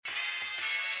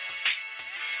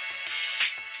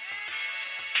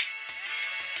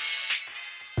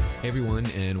Hey everyone,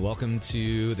 and welcome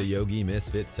to the Yogi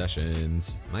Misfit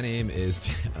Sessions. My name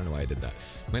is, I don't know why I did that.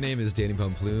 My name is Danny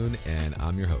Pamplun, and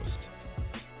I'm your host.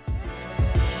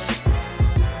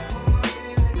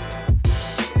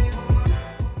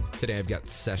 Today I've got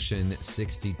session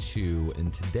 62,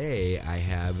 and today I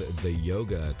have the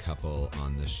yoga couple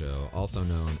on the show, also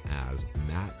known as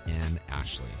Matt and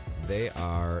Ashley. They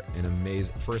are an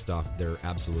amazing, first off, they're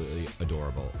absolutely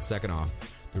adorable. Second off,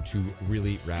 they're two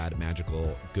really rad,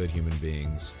 magical, good human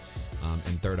beings.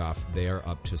 And third off, they are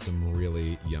up to some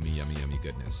really yummy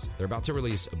goodness. They're about to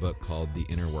release a book called The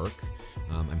Inner Work.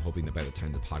 I'm hoping that by the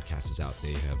time the podcast is out,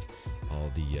 they have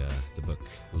all the book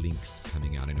links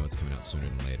coming out. I know it's coming out sooner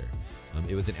than later.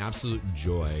 It was an absolute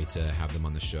joy to have them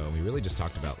on the show. We really just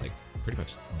talked about pretty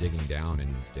much digging down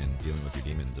and dealing with your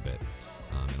demons a bit.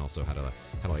 And also how to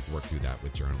work through that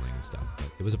with journaling and stuff.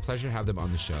 But it was a pleasure to have them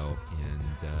on the show.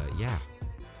 And yeah,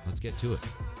 let's get to it.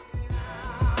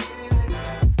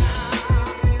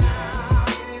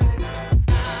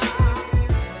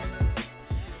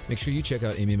 Make sure you check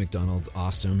out Amy McDonald's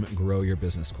awesome Grow Your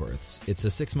Business course. It's a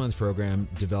 6-month program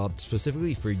developed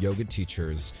specifically for yoga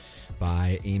teachers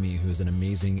by Amy, who's an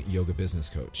amazing yoga business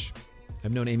coach.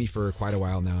 I've known Amy for quite a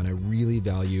while now, and I really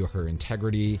value her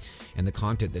integrity and the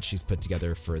content that she's put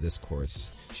together for this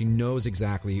course. She knows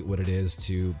exactly what it is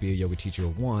to be a yoga teacher,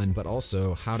 one, but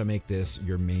also how to make this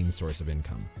your main source of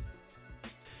income.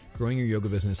 Growing Your Yoga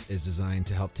Business is designed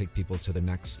to help take people to the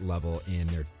next level in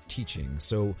their teaching.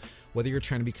 So whether you're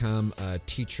trying to become a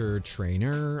teacher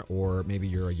trainer, or maybe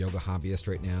you're a yoga hobbyist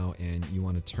right now and you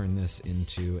want to turn this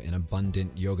into an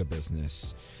abundant yoga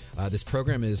business, this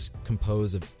program is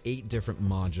composed of 8 different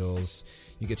modules.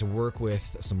 You get to work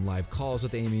with some live calls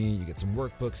with Amy, you get some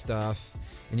workbook stuff,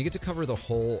 and you get to cover the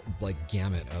whole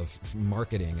gamut of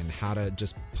marketing and how to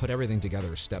just put everything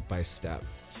together step by step.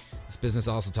 This business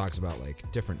also talks about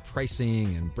different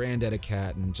pricing and brand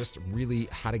etiquette and just really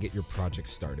how to get your project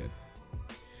started.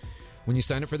 When you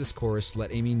sign up for this course,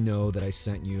 let Amy know that I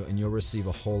sent you, and you'll receive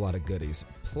a whole lot of goodies.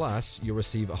 Plus, you'll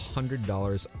receive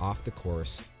 $100 off the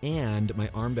course and my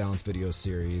arm balance video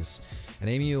series, and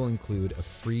Amy will include a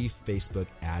free Facebook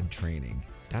ad training.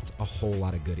 That's a whole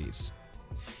lot of goodies.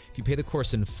 If you pay the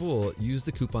course in full, use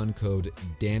the coupon code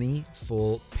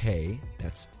DANNYFULLPAY,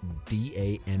 that's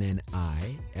DANNIFULL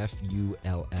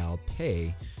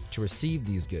pay, to receive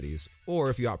these goodies. Or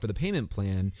if you opt for the payment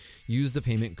plan, use the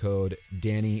payment code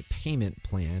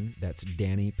DANNYPAYMENTPLAN, that's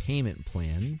Danny Payment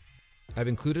Plan. I've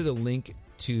included a link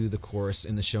to the course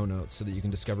in the show notes so that you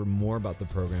can discover more about the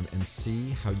program and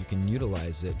see how you can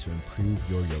utilize it to improve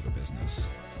your yoga business.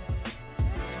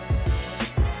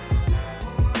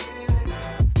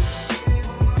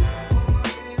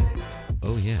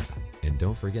 Oh yeah, and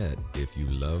don't forget, if you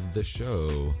love the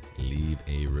show, leave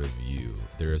a review.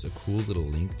 There is a cool little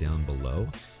link down below,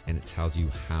 and it tells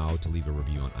you how to leave a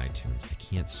review on iTunes. I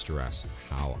can't stress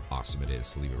how awesome it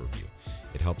is to leave a review.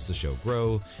 It helps the show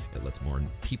grow, it lets more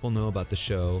people know about the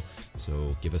show,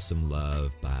 so give us some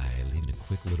love by leaving a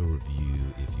quick little review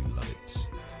if you love it.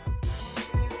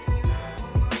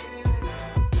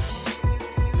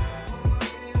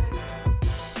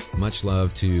 Much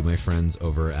love to my friends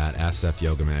over at SF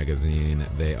Yoga Magazine.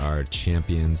 They are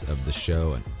champions of the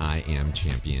show, and I am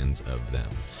champions of them.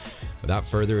 Without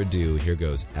further ado, here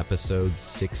goes episode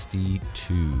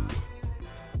 62.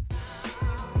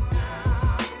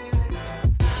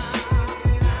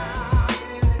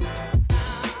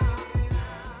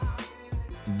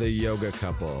 The yoga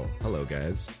couple. Hello,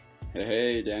 guys.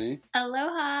 Hey, Danny.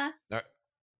 Aloha.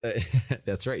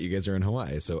 That's right. You guys are in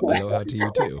Hawaii, so aloha to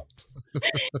you too.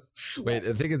 Wait,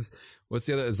 I think it's, what's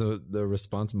the other? Is the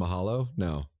response mahalo?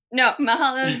 No,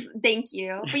 mahalo's thank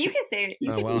you, but you can say it.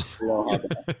 Oh well.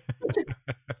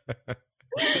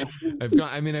 I've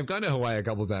gone to Hawaii a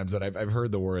couple times, but I've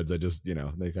heard the words. I just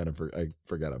they kind of I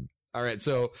forget them. All right,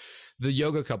 so the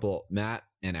yoga couple, Matt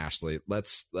and Ashley.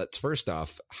 Let's first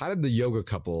off, how did the yoga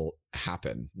couple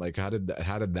happen? How did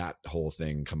that whole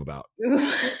thing come about?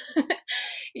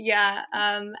 Yeah,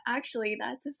 actually,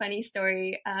 that's a funny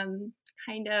story.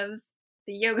 Kind of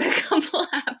the yoga couple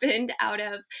happened out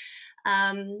of,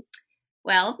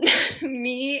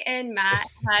 me and Matt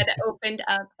had opened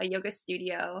up a yoga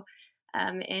studio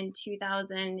in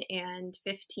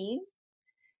 2015.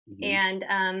 Mm-hmm.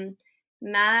 And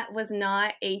Matt was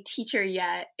not a teacher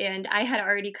yet, and I had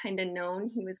already kind of known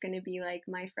he was going to be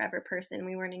my forever person.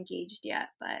 We weren't engaged yet,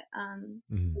 but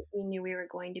we knew we were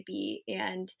going to be.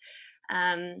 And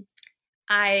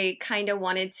I kind of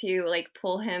wanted to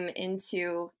pull him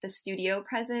into the studio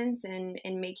presence and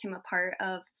make him a part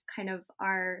of kind of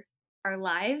our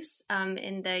lives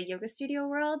in the yoga studio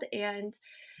world. And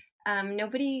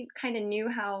nobody kind of knew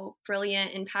how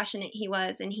brilliant and passionate he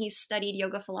was. And he studied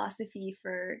yoga philosophy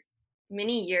for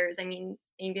many years. I mean,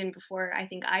 even before I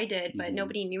think I did, but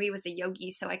nobody knew he was a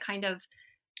yogi. So I kind of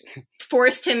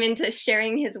forced him into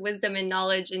sharing his wisdom and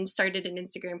knowledge and started an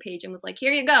Instagram page and was like,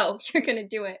 here you go, you're going to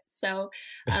do it. So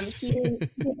he didn't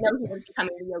know he was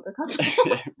becoming a yoga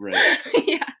couple. Right.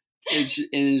 Yeah. It's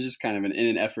just kind of in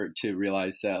an effort to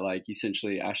realize that, like,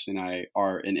 essentially Ashley and I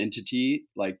are an entity,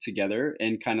 like, together,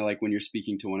 and kind of like when you're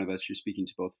speaking to one of us, you're speaking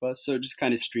to both of us. So it just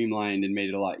kind of streamlined and made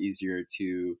it a lot easier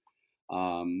to,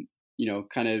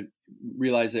 kind of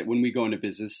realize that when we go into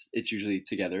business, it's usually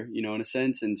together, in a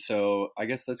sense. And so I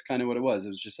guess that's kind of what it was. It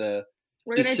was just a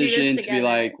decision to be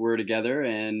like, we're together,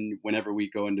 and whenever we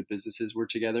go into businesses, we're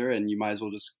together, and you might as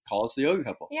well just call us the yoga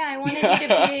couple. Yeah, I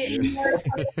wanted you to be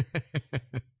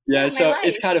more. Yeah, so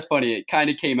it's kind of funny. It kind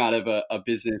of came out of a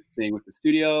business thing with the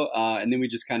studio, and then we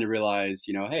just kind of realized,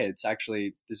 hey, it's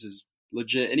actually, this is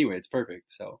legit anyway. It's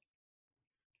perfect. So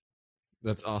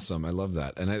that's awesome. I love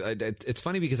that. And it's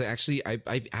funny because I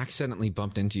accidentally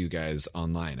bumped into you guys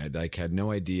online. I had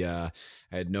no idea.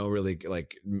 I had no really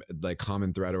like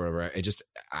common thread or whatever. I just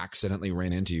accidentally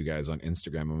ran into you guys on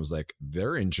Instagram and was like,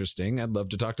 they're interesting. I'd love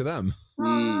to talk to them.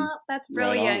 That's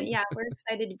brilliant. Right, yeah, we're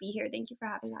excited to be here. Thank you for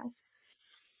having us.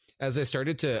 As I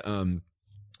started to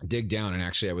dig down, and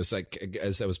actually I was like,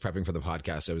 as I was prepping for the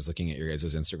podcast, I was looking at your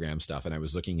guys' Instagram stuff, and I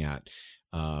was looking at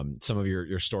some of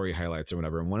your story highlights or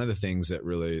whatever. And one of the things that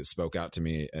really spoke out to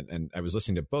me, and I was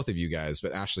listening to both of you guys,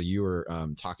 but Ashley, you were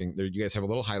talking there. You guys have a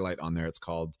little highlight on there. It's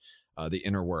called The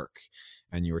Inner Work.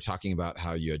 And you were talking about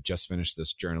how you had just finished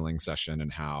this journaling session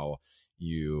and how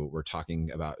you were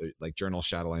talking about like journal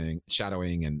shadowing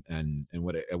and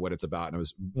what it's about. And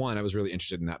I was really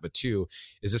interested in that. But two,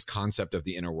 is this concept of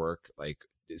the inner work like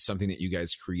something that you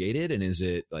guys created? And is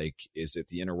it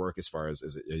the inner work as far as,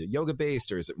 is it yoga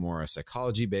based, or is it more a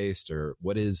psychology based, or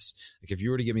what is, like, if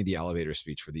you were to give me the elevator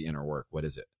speech for the inner work, what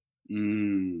is it?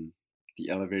 The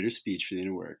elevator speech for the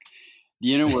inner work.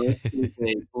 The inner work is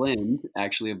a blend,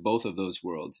 actually, of both of those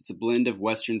worlds. It's a blend of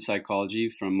Western psychology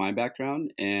from my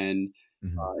background and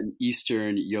an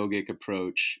Eastern yogic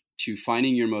approach to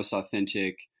finding your most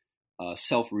authentic,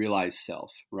 self-realized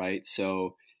self, right?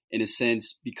 So in a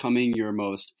sense, becoming your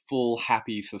most full,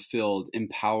 happy, fulfilled,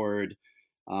 empowered,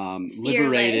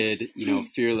 liberated,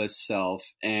 fearless self.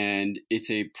 And it's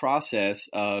a process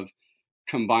of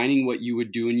combining what you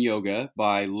would do in yoga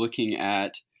by looking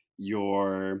at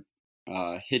your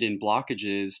hidden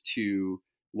blockages to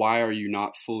why are you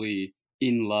not fully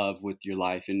in love with your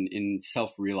life and in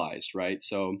self-realized, right?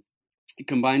 So it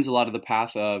combines a lot of the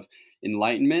path of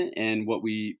enlightenment and what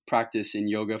we practice in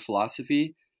yoga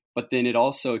philosophy. But then it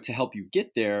also, to help you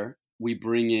get there, we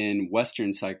bring in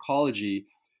Western psychology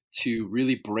to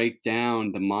really break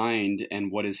down the mind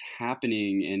and what is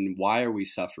happening and why are we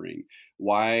suffering?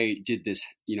 Why did this,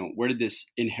 where did this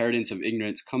inheritance of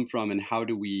ignorance come from, and how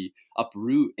do we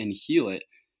uproot and heal it?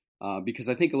 Because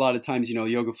I think a lot of times,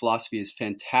 yoga philosophy is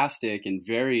fantastic and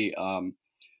very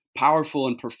powerful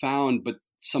and profound, but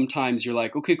sometimes you're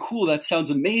like, okay, cool, that sounds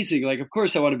amazing. Like, of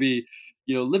course I want to be,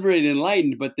 liberated and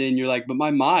enlightened, but then you're like, but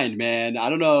my mind, man, I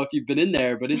don't know if you've been in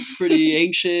there, but it's pretty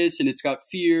anxious and it's got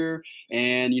fear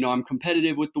and, I'm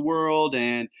competitive with the world.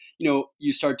 And,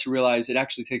 you start to realize it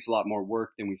actually takes a lot more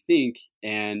work than we think.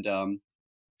 And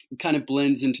it kind of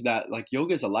blends into that, like,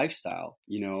 yoga is a lifestyle,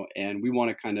 and we want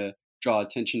to kind of draw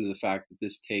attention to the fact that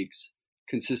this takes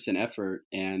consistent effort,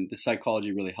 and the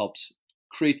psychology really helps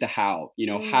create the how,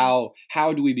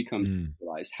 how do we become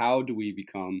realized? How do we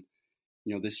become,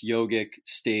 this yogic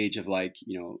stage of like,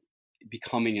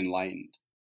 becoming enlightened?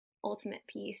 Ultimate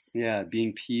peace. Yeah,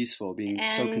 being peaceful, being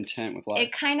so content with life.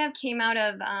 It kind of came out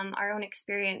of our own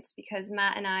experience, because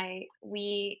Matt and I,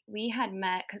 we had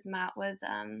met because Matt was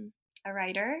a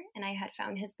writer, and I had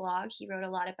found his blog. He wrote a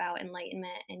lot about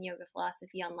enlightenment and yoga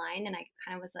philosophy online, and I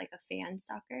kind of was like a fan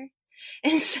stalker.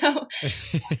 And so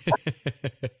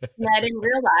met in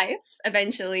real life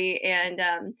eventually,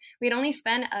 and we'd only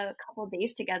spent a couple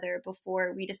days together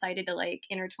before we decided to like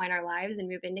intertwine our lives and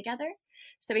move in together.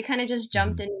 So we kind of just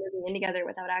jumped into moving in together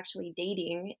without actually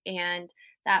dating, and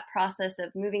that process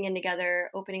of moving in together,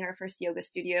 opening our first yoga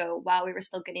studio while we were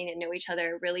still getting to know each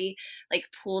other, really like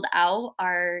pulled out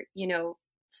our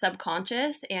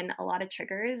subconscious and a lot of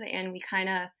triggers, and we kind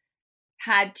of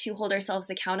had to hold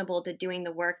ourselves accountable to doing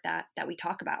the work that we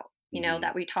talk about,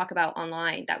 that we talk about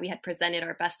online, that we had presented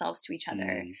our best selves to each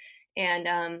other.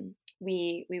 And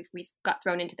we got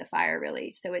thrown into the fire,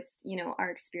 really. So it's, our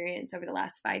experience over the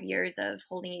last 5 years of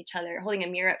holding a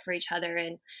mirror up for each other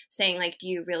and saying, like, do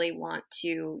you really want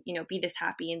to, be this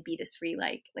happy and be this free?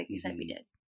 Like you said, we did.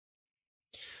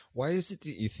 Why is it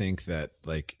that you think that,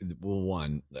 like, well,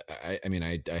 one, I mean,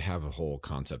 I have a whole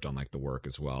concept on like the work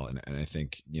as well. And I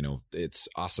think, it's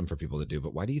awesome for people to do,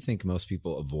 but why do you think most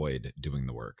people avoid doing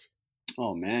the work?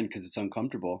 Oh man, because it's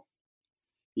uncomfortable.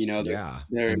 Yeah.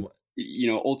 They're And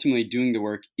ultimately doing the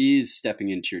work is stepping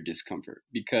into your discomfort,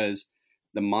 because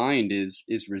the mind is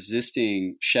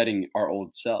resisting shedding our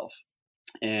old self.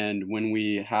 And when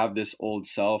we have this old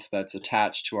self that's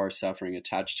attached to our suffering,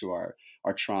 attached to our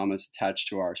traumas, attached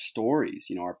to our stories,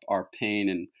 our pain,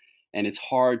 and it's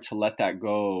hard to let that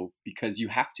go, because you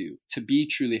have to be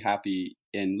truly happy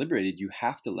and liberated, you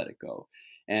have to let it go.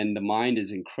 And the mind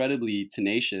is incredibly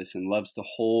tenacious and loves to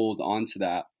hold on to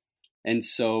that. And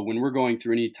so when we're going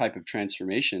through any type of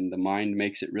transformation, the mind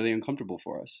makes it really uncomfortable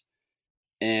for us.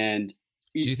 And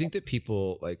do you think that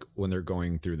people, like, when they're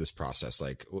going through this process,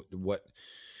 like what,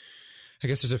 I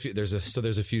guess there's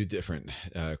a few different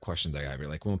questions I have here.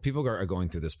 Like, when people are going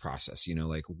through this process,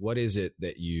 like, what is it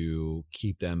that you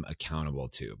keep them accountable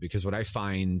to? Because what I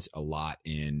find a lot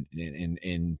in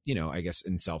I guess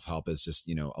in self-help is just,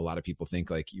 a lot of people think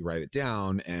like you write it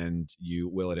down and you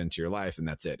will it into your life and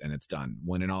that's it and it's done.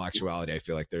 When in all actuality, I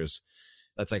feel like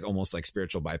that's like almost like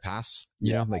spiritual bypass,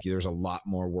 like there's a lot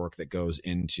more work that goes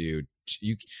into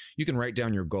you can write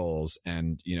down your goals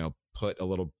and, put a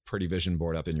little pretty vision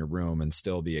board up in your room and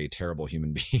still be a terrible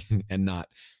human being and not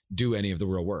do any of the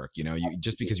real work.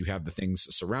 Just because you have the things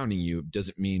surrounding you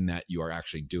doesn't mean that you are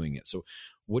actually doing it. So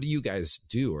what do you guys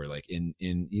do? Or like in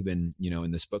even,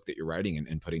 in this book that you're writing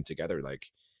and putting together, like,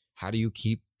 how do you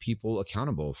keep people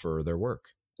accountable for their work?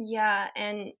 Yeah.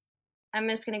 And I'm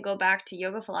just going to go back to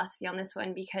yoga philosophy on this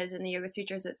one, because in the Yoga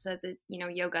Sutras, it says that,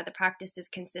 yoga, the practice is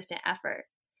consistent effort.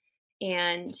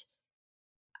 And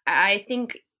I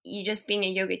think you just being a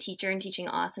yoga teacher and teaching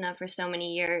asana for so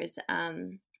many years,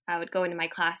 I would go into my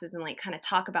classes and like kind of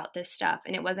talk about this stuff.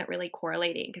 And it wasn't really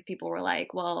correlating, because people were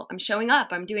like, well, I'm showing up,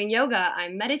 I'm doing yoga,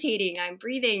 I'm meditating, I'm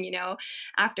breathing,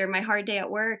 after my hard day at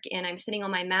work, and I'm sitting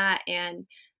on my mat and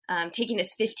taking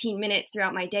this 15 minutes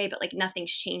throughout my day, but like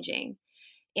nothing's changing.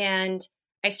 And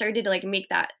I started to like make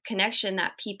that connection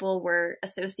that people were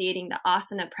associating the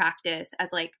asana practice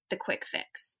as like the quick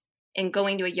fix, and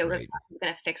going to a yoga class is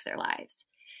going to fix their lives.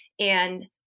 And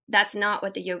that's not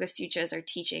what the Yoga Sutras are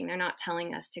teaching. They're not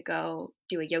telling us to go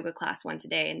do a yoga class once a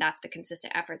day and that's the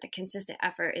consistent effort. The consistent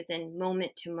effort is in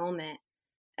moment to moment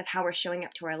of how we're showing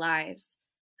up to our lives,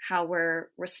 how we're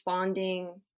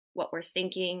responding, what we're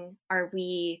thinking. Are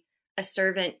we a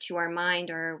servant to our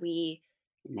mind, or are we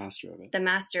the master of it? The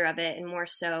master of it, and more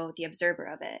so the observer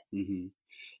of it. Mm-hmm.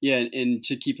 Yeah, and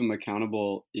to keep them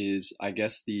accountable is, I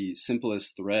guess, the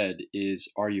simplest thread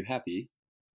is, are you happy?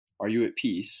 Are you at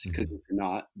peace? Because if you're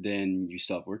not, then you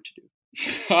still have work to do.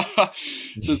 So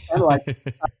it's kind of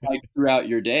like throughout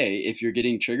your day, if you're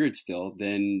getting triggered still,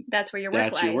 then that's where your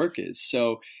work lies. Your work is.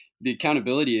 So the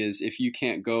accountability is, if you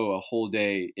can't go a whole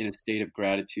day in a state of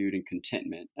gratitude and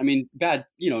contentment, I mean, bad,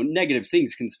 negative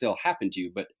things can still happen to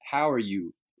you, but how are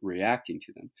you reacting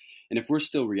to them? And if we're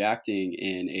still reacting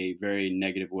in a very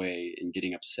negative way and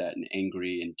getting upset and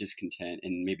angry and discontent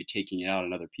and maybe taking it out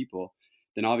on other people,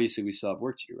 then obviously we still have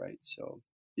work to do, right? So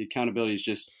the accountability is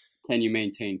just, can you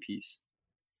maintain peace?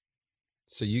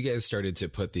 So you guys started to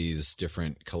put these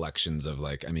different collections of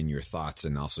like, I mean, your thoughts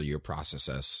and also your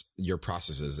processes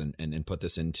and put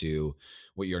this into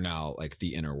what you're now like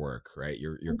the inner work, right?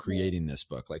 You're creating this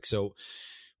book. Like, so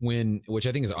which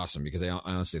I think is awesome, because I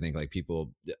honestly think like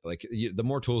people, like the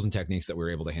more tools and techniques that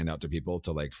we're able to hand out to people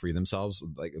to like free themselves,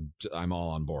 like I'm all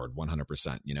on board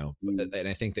 100%, and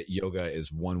I think that yoga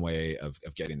is one way of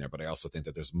getting there, but I also think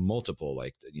that there's multiple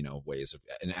like, ways of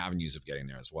and avenues of getting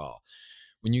there as well.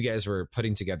 When you guys were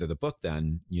putting together the book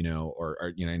then, or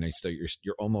I know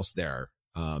you're almost there.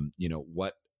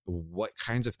 What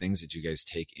kinds of things did you guys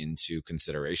take into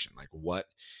consideration? Like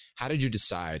how did you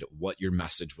decide what your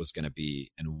message was going to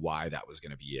be and why that was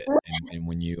going to be it? And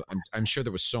when I'm sure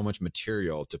there was so much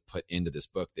material to put into this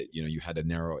book that, you had to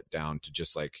narrow it down to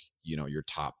just like, your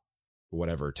top,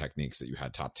 whatever techniques that you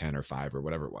had, top 10 or 5 or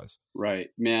whatever it was. Right,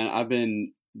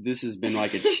 man. This has been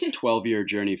like a 12-year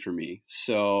journey for me.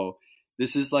 So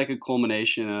this is like a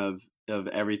culmination of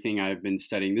everything I've been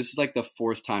studying. This is like the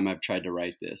 4th time I've tried to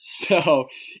write this. So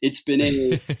it's been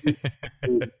a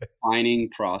defining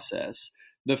process.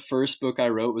 The first book I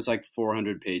wrote was like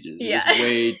 400 pages. Yeah. It was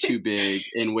way too big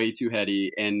and way too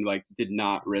heady and like did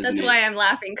not resonate. That's why I'm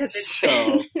laughing, because it's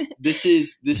so this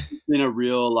has been a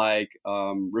real like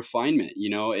refinement.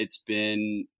 It's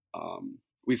been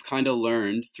we've kind of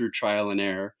learned through trial and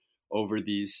error over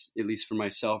these, at least for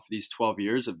myself, these 12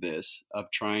 years of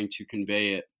trying to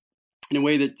convey it in a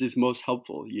way that is most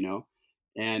helpful,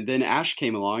 And then Ash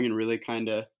came along and really kind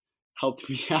of helped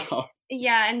me out.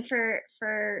 Yeah, and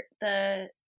for the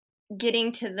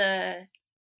getting to the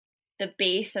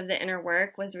base of the inner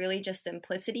work was really just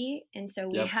simplicity. And so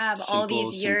we have all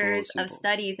these years of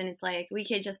studies, and it's like we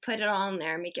could just put it all in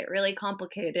there, make it really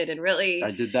complicated and really. I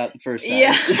did that the first time.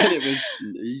 Yeah. And it was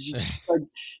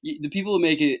the people who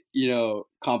make it,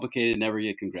 complicated never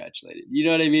get congratulated. You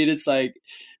know what I mean? It's like,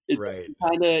 it's right.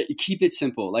 Kind of keep it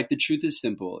simple. Like the truth is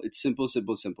simple. It's simple,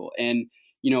 simple, simple. And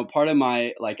part of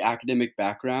my like academic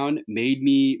background made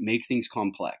me make things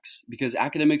complex, because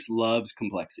academics loves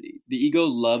complexity. The ego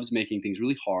loves making things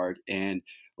really hard and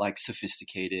like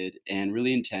sophisticated and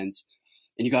really intense.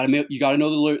 And you got to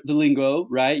know the lingo,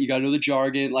 right? You got to know the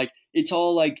jargon. Like it's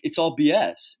all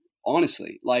BS.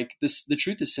 Honestly, like the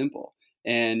truth is simple.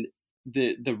 And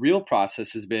the real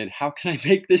process has been, how can I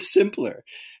make this simpler?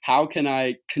 How can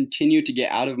I continue to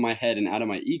get out of my head and out of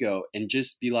my ego and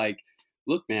just be like,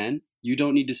 look, man, you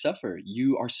don't need to suffer.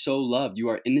 You are so loved. You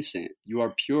are innocent. You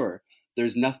are pure.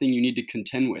 There's nothing you need to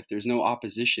contend with. There's no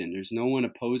opposition. There's no one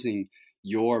opposing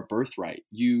your birthright.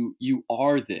 You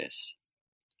are this.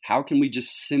 How can we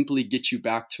just simply get you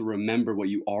back to remember what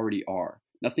you already are?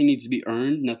 Nothing needs to be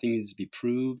earned. Nothing needs to be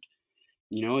proved.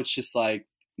 It's just like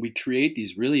we create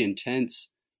these really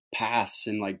intense paths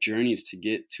and like journeys to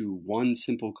get to one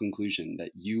simple conclusion,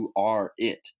 that you are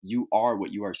it. You are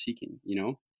what you are seeking,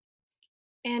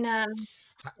 And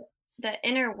the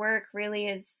inner work really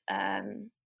is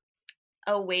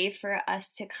a way for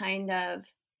us to kind of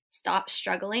stop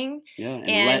struggling. Yeah,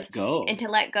 and let go. And to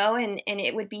let go. And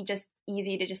it would be just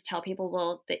easy to just tell people,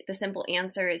 well, the simple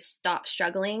answer is stop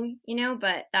struggling,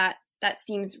 but that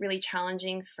seems really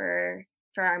challenging for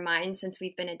our minds, since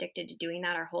we've been addicted to doing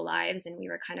that our whole lives. And we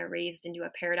were kind of raised into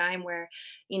a paradigm where,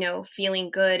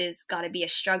 feeling good is got to be a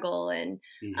struggle, and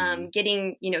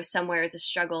getting, somewhere is a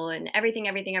struggle, and everything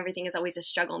is always a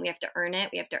struggle, and we have to earn it.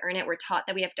 We're taught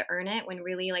that we have to earn it, when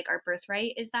really like our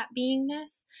birthright is that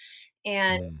beingness.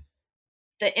 And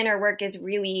the inner work is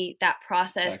really that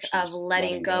process of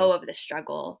letting go of the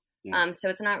struggle. Yeah. So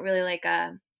it's not really like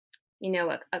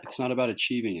it's not about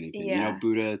achieving anything. Yeah.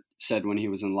 Buddha said when he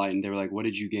was enlightened, they were like, what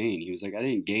did you gain? He was like, I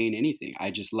didn't gain anything.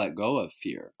 I just let go of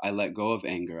fear. I let go of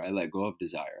anger. I let go of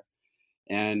desire.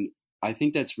 And I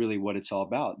think that's really what it's all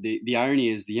about. The irony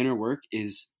is the inner work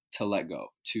is to let go,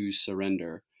 to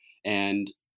surrender.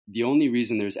 And the only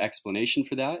reason there's explanation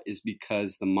for that is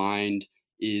because the mind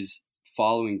is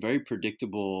following very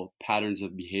predictable patterns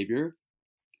of behavior,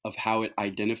 of how it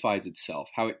identifies itself,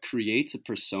 how it creates a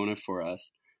persona for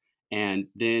us, and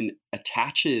then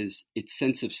attaches its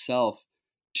sense of self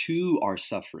to our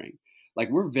suffering. Like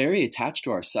we're very attached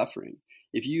to our suffering.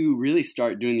 If you really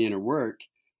start doing the inner work,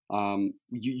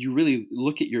 you really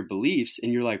look at your beliefs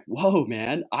and you're like, whoa,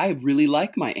 man, I really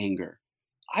like my anger.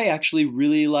 I actually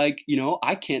really like,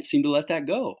 I can't seem to let that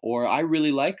go. Or I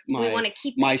really like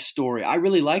my story. I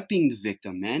really like being the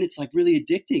victim, man. It's like really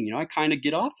addicting. I kind of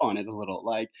get off on it a little.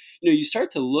 Like, you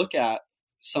start to look at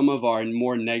some of our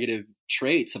more negative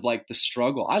traits of like the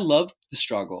struggle. I love the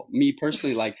struggle. Me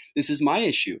personally, like this is my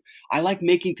issue. I like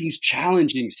making things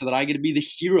challenging so that I get to be the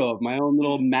hero of my own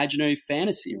little imaginary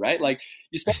fantasy, right? Like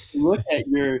you start to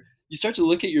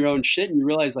look at your own shit and you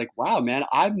realize like, wow, man,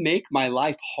 I make my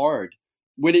life hard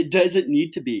when it doesn't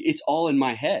need to be. It's all in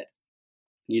my head.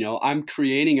 I'm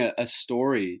creating a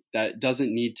story that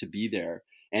doesn't need to be there.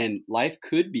 And life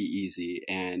could be easy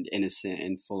and innocent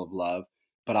and full of love.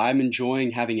 But I'm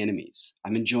enjoying having enemies.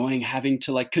 I'm enjoying having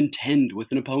to like contend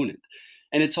with an opponent.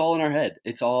 And it's all in our head.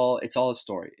 It's all a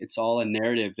story. It's all a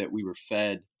narrative that we were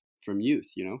fed from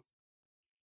youth,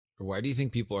 Why do you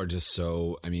think people are just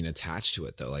so, attached to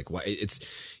it though? Like why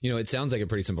it's, it sounds like a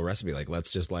pretty simple recipe. Like,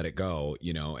 let's just let it go,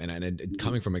 and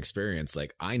coming from experience,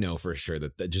 like I know for sure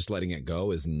that just letting it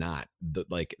go is not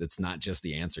it's not just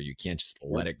the answer. You can't just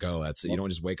let it go. You don't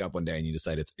just wake up one day and you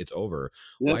decide it's over.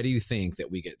 Yeah. Why do you think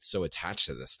that we get so attached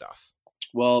to this stuff?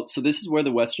 Well, so this is where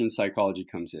the Western psychology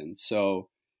comes in. So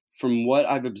from what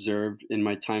I've observed in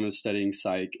my time of studying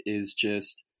psych is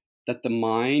just that the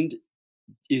mind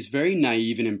is very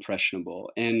naive and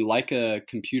impressionable, and like a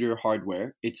computer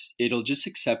hardware, it'll just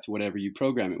accept whatever you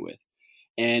program it with.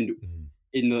 And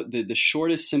in the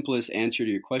shortest, simplest answer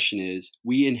to your question is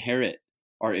we inherit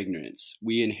our ignorance.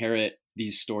 We inherit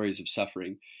these stories of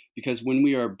suffering, because when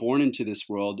we are born into this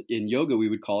world, in yoga we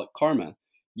would call it karma.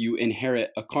 You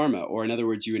inherit a karma, or in other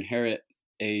words, you inherit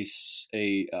a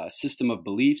system of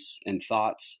beliefs and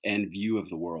thoughts and view of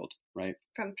the world, right?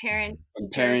 From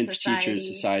parents, teachers,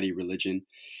 society, religion.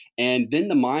 And then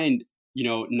the mind,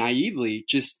 naively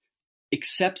just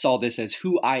accepts all this as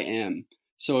who I am.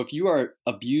 So if you are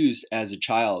abused as a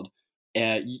child,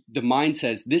 the mind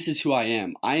says, this is who I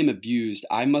am. I am abused.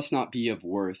 I must not be of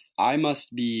worth. I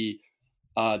must be,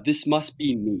 this must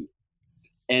be me.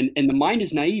 And the mind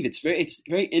is naive. It's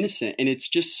very innocent, and it's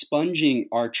just sponging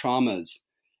our traumas,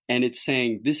 and it's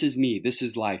saying, this is me. This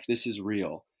is life. This is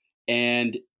real.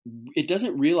 And it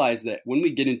doesn't realize that when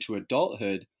we get into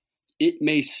adulthood, it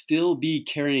may still be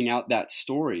carrying out that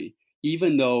story,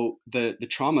 even though the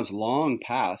trauma's long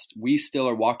past. We still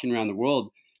are walking around the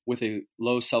world with a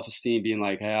low self-esteem, being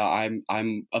like, yeah,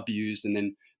 I'm abused, and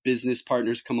then business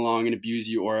partners come along and abuse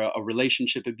you, or a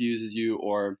relationship abuses you,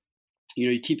 or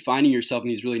you keep finding yourself in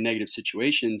these really negative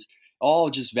situations, all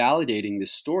just validating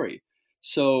this story.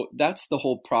 So that's the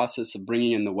whole process of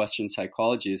bringing in the Western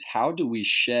psychology, is how do we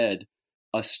shed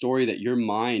a story that your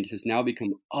mind has now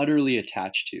become utterly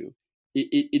attached to?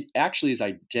 It actually is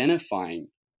identifying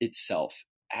itself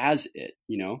as it,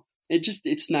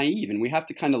 it's naive, and we have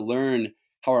to kind of learn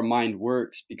how our mind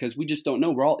works, because we just don't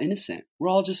know. We're all innocent. We're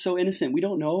all just so innocent. We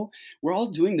don't know. We're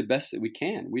all doing the best that we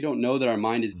can. We don't know that our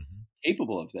mind is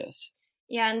capable of this.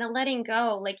 Yeah, and the letting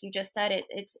go, like you just said,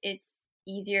 it's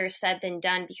easier said than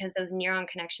done, because those neuron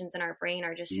connections in our brain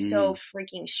are just so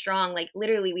freaking strong. Like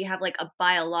literally we have like a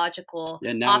biological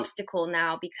obstacle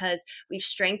now, because we've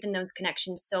strengthened those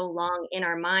connections so long in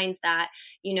our minds that,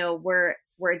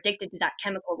 we're addicted to that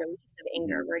chemical release of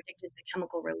anger. We're addicted to the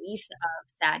chemical release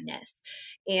of sadness.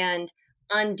 And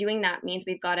undoing that means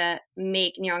we've got to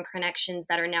make neuron connections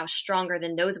that are now stronger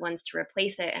than those ones to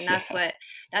replace it. And that's what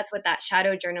that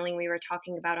shadow journaling we were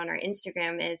talking about on our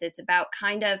Instagram is. It's about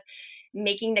kind of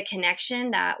making the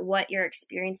connection that what you're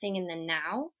experiencing in the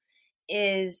now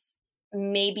is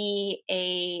maybe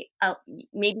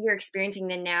maybe you're experiencing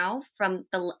the now from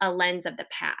a lens of the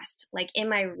past. Like,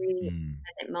 am I really in the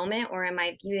present moment, or am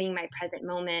I viewing my present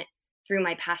moment through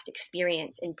my past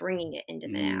experience and bringing it into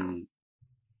the now?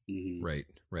 Mm-hmm.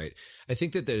 Right. I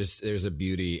think that there's a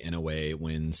beauty in a way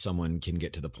when someone can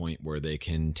get to the point where they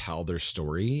can tell their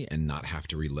story and not have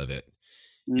to relive it.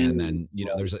 And then,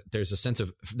 there's a sense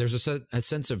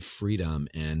of freedom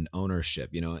and ownership,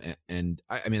 and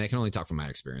I mean, I can only talk from my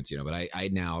experience, but I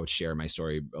now share my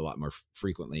story a lot more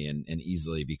frequently and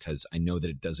easily, because I know that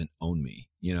it doesn't own me.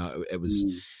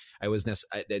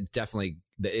 Definitely,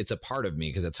 it's a part of me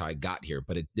because that's how I got here,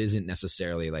 but it isn't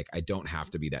necessarily like I don't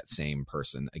have to be that same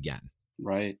person again.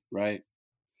 Right.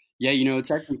 Yeah.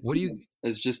 It's actually, I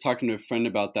was just talking to a friend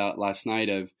about that last night,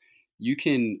 of you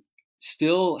can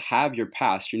still have your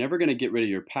past. You're never going to get rid of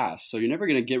your past. So you're never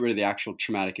going to get rid of the actual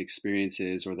traumatic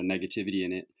experiences or the negativity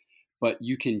in it, but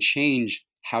you can change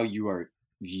how you are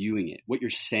viewing it, what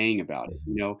you're saying about it.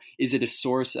 Is it a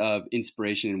source of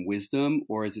inspiration and wisdom,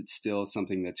 or is it still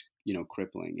something that's,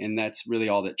 crippling? And that's really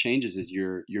all that changes, is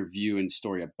your view and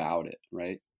story about it.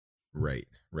 Right.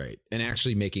 And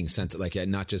actually making sense, like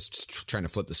not just trying to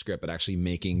flip the script, but actually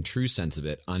making true sense of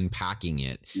it, unpacking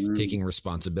it, taking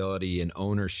responsibility and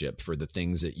ownership for the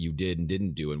things that you did and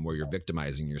didn't do, and where you're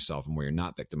victimizing yourself and where you're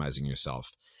not victimizing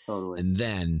yourself. Totally. And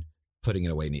then putting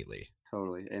it away neatly.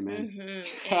 Totally. Amen.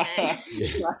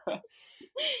 Mm-hmm. Amen.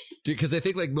 Because I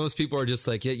think like most people are just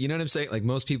like, yeah, you know what I'm saying? Like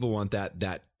most people want that,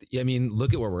 I mean,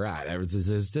 look at where we're at.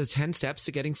 There's 10 steps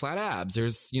to getting flat abs.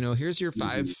 There's, here's your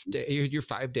 5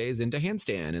 days into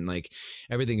handstand, and like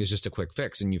everything is just a quick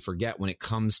fix. And you forget when it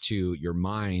comes to your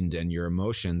mind and your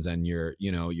emotions and your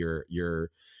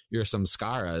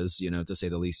samskaras, to say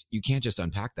the least, you can't just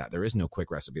unpack that. There is no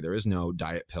quick recipe. There is no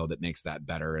diet pill that makes that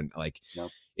better. And like,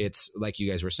 It's like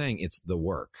you guys were saying, it's the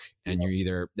work, and you're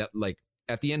either that, like,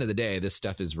 at the end of the day, this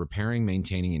stuff is repairing,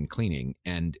 maintaining, and cleaning,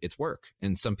 and it's work.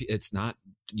 And it's not,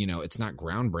 it's not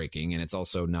groundbreaking, and it's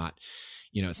also not,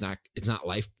 it's not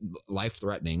life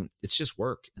threatening. It's just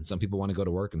work. And some people want to go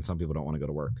to work, and some people don't want to go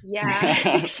to work.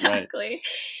 Yeah, exactly.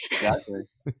 Exactly.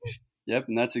 Yep.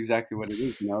 And that's exactly what it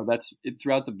is. That's it.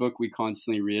 Throughout the book, we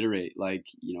constantly reiterate, like,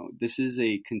 this is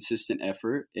a consistent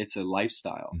effort. It's a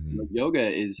lifestyle. Yoga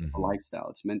is a lifestyle.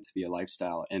 It's meant to be a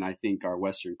lifestyle. And I think our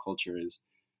Western culture is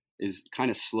kind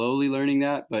of slowly learning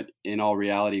that. But in all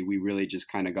reality, we really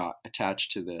just kind of got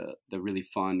attached to the really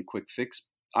fun, quick fix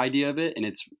idea of it. And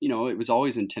it's, it was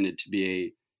always intended to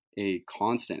be a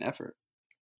constant effort.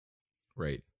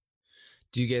 Right.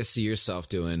 Do you guys see yourself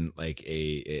doing like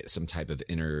some type of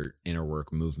inner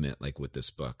work movement, like with this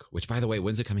book, which, by the way,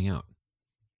 when's it coming out?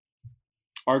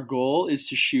 Our goal is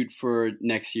to shoot for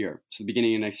next year. So the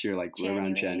beginning of next year, like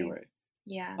around January.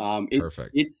 Yeah.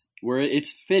 Perfect.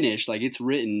 It's finished. Like, it's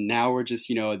written. Now we're just,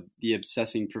 the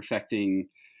obsessing, perfecting,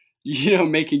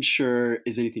 making sure,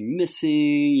 is anything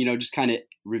missing, just kind of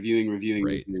reviewing.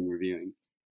 Right.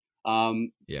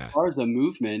 As far as a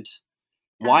movement,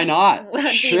 Why not?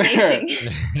 Sure. I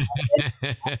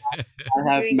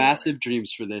have massive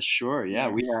dreams for this. Sure.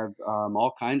 Yeah. We have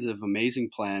all kinds of amazing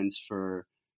plans for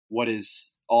what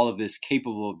is all of this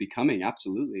capable of becoming.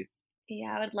 Absolutely.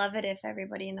 Yeah, I would love it if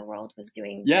everybody in the world was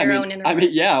doing their own inner work.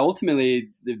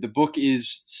 Ultimately, the book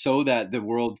is so that the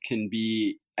world can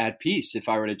be at peace. If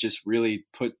I were to just really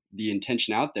put the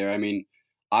intention out there, I mean,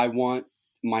 I want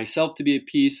myself to be at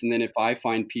peace. And then if I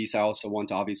find peace, I also want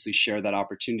to obviously share that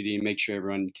opportunity and make sure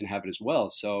everyone can have it as well.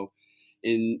 So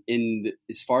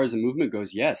as far as the movement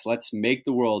goes, yes, let's make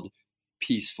the world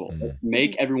peaceful. Mm-hmm. Let's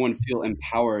make everyone feel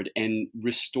empowered and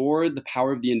restore the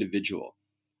power of the individual.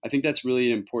 I think that's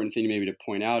really an important thing maybe to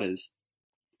point out is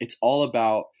it's all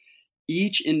about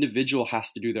each individual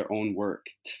has to do their own work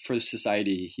for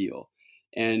society to heal.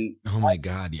 And oh my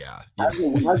God, yeah. As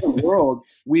a world,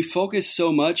 we focus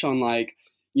so much on like,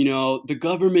 you know, the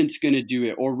government's going to do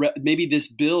it, or maybe this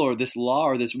bill or this law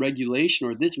or this regulation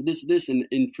or this.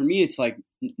 And for me, it's like,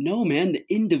 no, man, the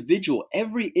individual,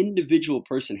 every individual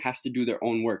person has to do their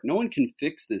own work. No one can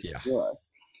fix this for us.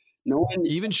 No one,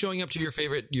 even showing up to your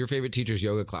favorite teacher's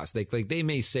yoga class, they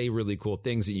may say really cool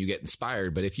things and you get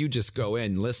inspired, but if you just go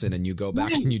in, listen, and you go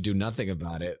back and you do nothing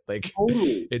about it, like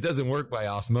totally. It doesn't work by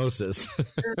osmosis.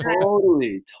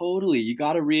 Totally. You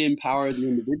got to re-empower the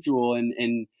individual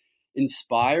and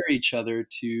inspire each other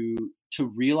to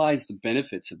realize the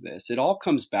benefits of this. It all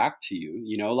comes back to you,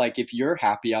 you know, like if you're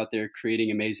happy out there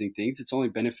creating amazing things, it's only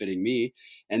benefiting me.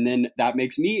 And then that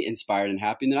makes me inspired and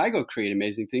happy. And then I go create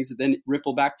amazing things that then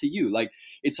ripple back to you. Like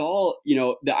it's all, you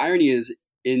know, the irony is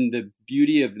in the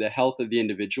beauty of the health of the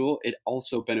individual, it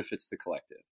also benefits the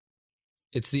collective.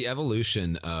 It's the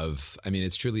evolution of, I mean,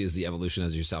 it truly is the evolution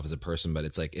of yourself as a person, but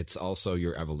it's like, it's also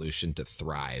your evolution to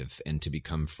thrive and to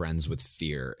become friends with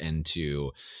fear and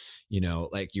to, you know,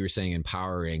 like you were saying,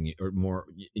 empowering or more,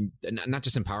 not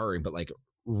just empowering, but like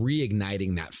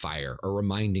reigniting that fire or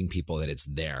reminding people that it's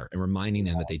there and reminding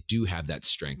them that they do have that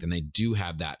strength and they do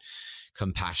have that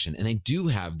compassion and they do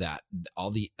have that,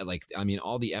 all the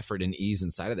effort and ease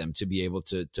inside of them to be able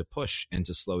to push and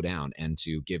to slow down and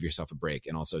to give yourself a break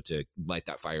and also to light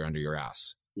that fire under your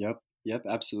ass. Yep.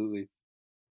 Absolutely.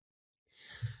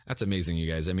 That's amazing, you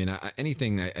guys. I mean,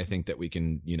 anything I think that we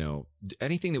can, you know,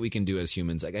 anything that we can do as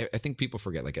humans, like I think people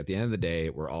forget, like at the end of the day,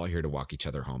 we're all here to walk each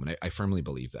other home. And I firmly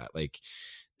believe that, like,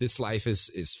 this life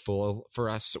is full for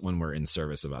us when we're in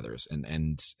service of others.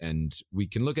 And we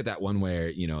can look at that one where,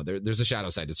 you know, there's a shadow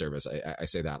side to service. I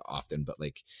say that often, but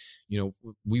like, you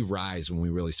know, we rise when we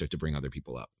really start to bring other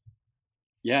people up.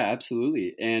 Yeah,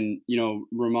 absolutely. And, you know,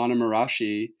 Ramana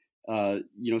Maharshi,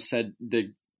 you know, said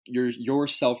that your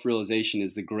self-realization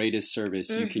is the greatest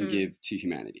service you can give to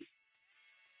humanity.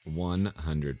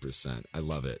 100%. I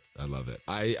love it.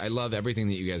 I love everything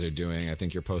that you guys are doing. I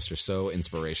think your posts are so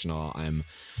inspirational. I'm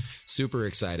super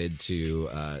excited to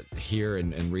hear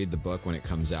and read the book when it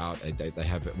comes out.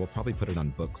 We'll probably put it on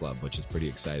book club, which is pretty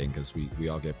exciting because we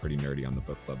all get pretty nerdy on the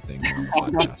book club thing on the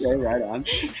podcast. Okay, right on.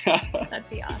 That'd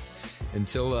be awesome.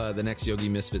 Until the next Yogi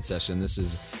Misfit session, this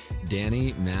is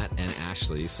Danny, Matt, and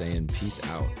Ashley saying peace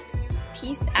out.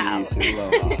 Peace out. Peace and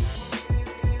aloha.